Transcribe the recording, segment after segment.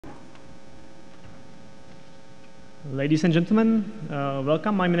Ladies and gentlemen,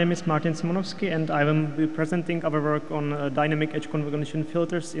 welcome. My name is Martin Simonovsky, and I will be presenting our work on dynamic edge convolution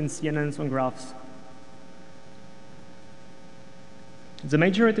filters in CNNs on graphs. The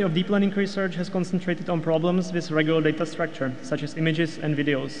majority of deep learning research has concentrated on problems with regular data structure, such as images and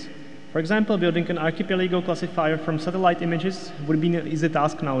videos. For example, building an archipelago classifier from satellite images would be an easy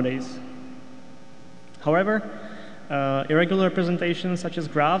task nowadays. However, irregular representations such as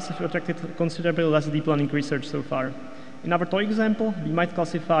graphs have attracted considerably less deep learning research so far. In our toy example, we might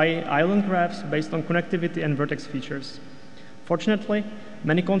classify island graphs based on connectivity and vertex features. Fortunately,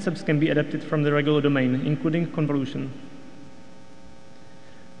 many concepts can be adapted from the regular domain, including convolution.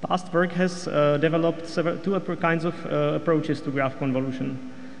 Past work has developed two kinds of approaches to graph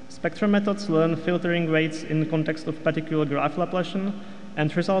convolution. Spectral methods learn filtering weights in the context of particular graph Laplacian,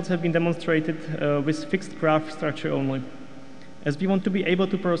 and results have been demonstrated with fixed graph structure only. As we want to be able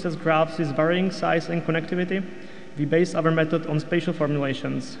to process graphs with varying size and connectivity, we base our method on spatial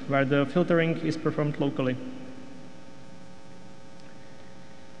formulations, where the filtering is performed locally.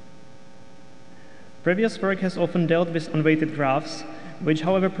 Previous work has often dealt with unweighted graphs, which,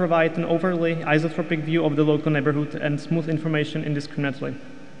 however, provide an overly isotropic view of the local neighborhood and smooth information indiscriminately.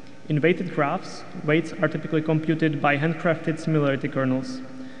 In weighted graphs, weights are typically computed by handcrafted similarity kernels.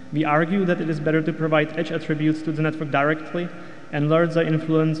 We argue that it is better to provide edge attributes to the network directly and learn their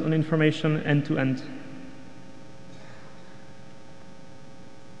influence on information end-to-end.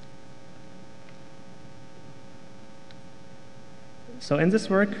 So in this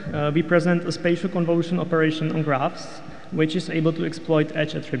work, we present a spatial convolution operation on graphs, which is able to exploit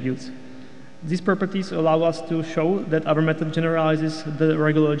edge attributes. These properties allow us to show that our method generalizes the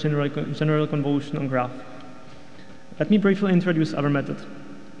regular general convolution on graph. Let me briefly introduce our method.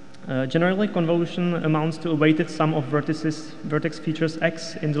 Generally, convolution amounts to a weighted sum of vertex features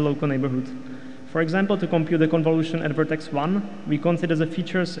x in the local neighborhood. For example, to compute the convolution at vertex 1, we consider the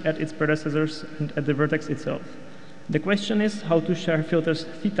features at its predecessors and at the vertex itself. The question is how to share filters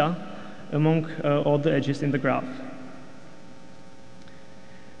theta among all the edges in the graph.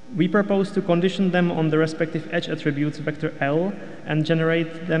 We propose to condition them on the respective edge attributes vector L and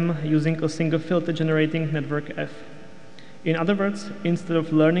generate them using a single filter generating network F. In other words, instead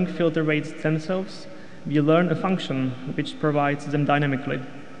of learning filter weights themselves, we learn a function which provides them dynamically.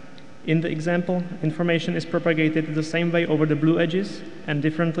 In the example, information is propagated the same way over the blue edges and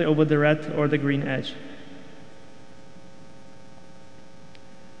differently over the red or the green edge.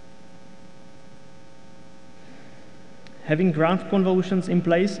 Having graph convolutions in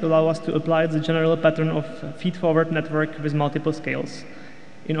place allow us to apply the general pattern of feed-forward network with multiple scales.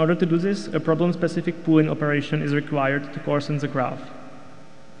 In order to do this, a problem-specific pooling operation is required to coarsen the graph.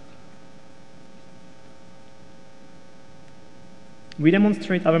 We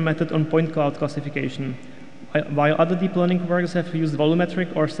demonstrate our method on point cloud classification. While other deep learning works have used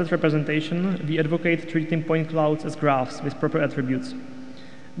volumetric or set representation, we advocate treating point clouds as graphs with proper attributes.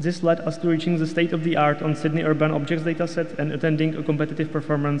 This led us to reaching the state-of-the-art on Sydney Urban Objects dataset and attending a competitive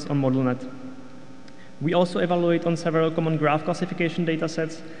performance on ModelNet. We also evaluate on several common graph classification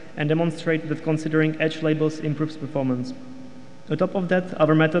datasets and demonstrate that considering edge labels improves performance. On top of that,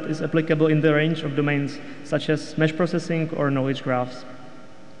 our method is applicable in the range of domains, such as mesh processing or knowledge graphs.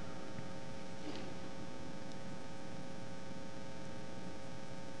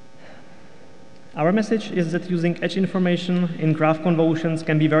 Our message is that using edge information in graph convolutions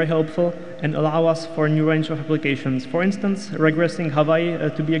can be very helpful and allow us for a new range of applications. For instance, regressing Hawaii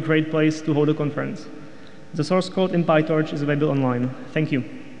to be a great place to hold a conference. The source code in PyTorch is available online. Thank you.